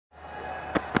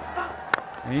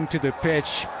Into the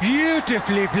pitch,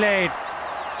 beautifully played.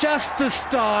 Just the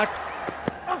start.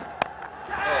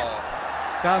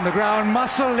 Down the ground,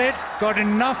 muscled it, got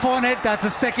enough on it. That's the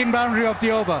second boundary of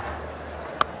the over.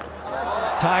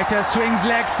 Tighter swings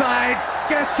leg side,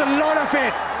 gets a lot of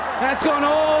it. That's gone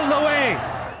all the way.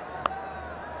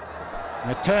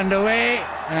 It turned away,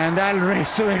 and that'll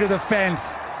race away to the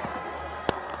fence.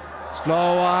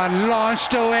 Slow one,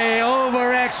 launched away,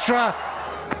 over extra.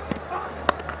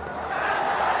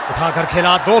 उठाकर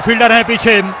खेला, दो fielder हैं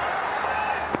पीछे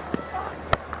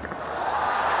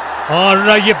और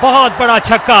ये बहुत बड़ा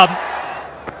छक्का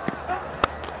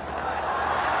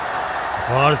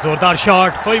और जोरदार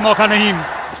शॉट, कोई मौका नहीं।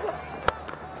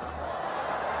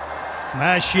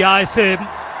 स्मैश या इसे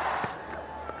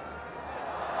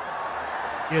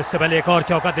इससे पहले एक और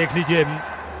चौका देख लीजिए।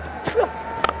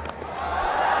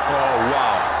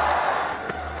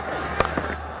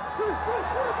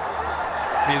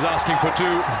 He's asking for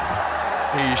two.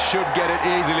 He should get it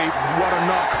easily. What a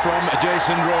knock from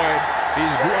Jason Roy.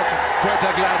 He's brought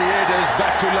Quetta Gladiators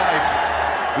back to life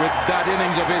with that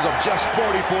innings of his of just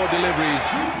 44 deliveries.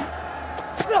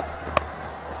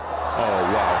 Oh,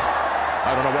 wow.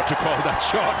 I don't know what to call that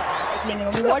shot.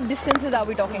 What distances are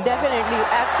we talking? Definitely.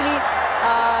 Actually,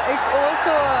 it's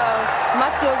also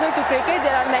much closer to cricket.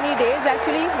 There are many days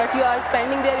actually that you are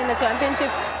spending there in the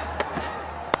championship.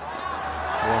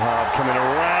 Wahab coming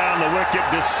around the wicket,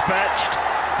 dispatched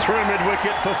through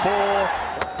mid-wicket for four.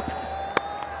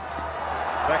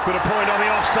 Back with a point on the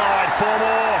offside, four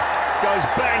more. Goes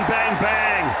bang, bang,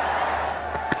 bang.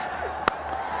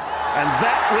 And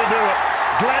that will do it.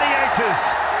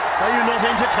 Gladiators, are you not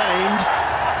entertained?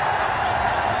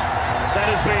 That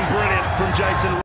has been brilliant from Jason.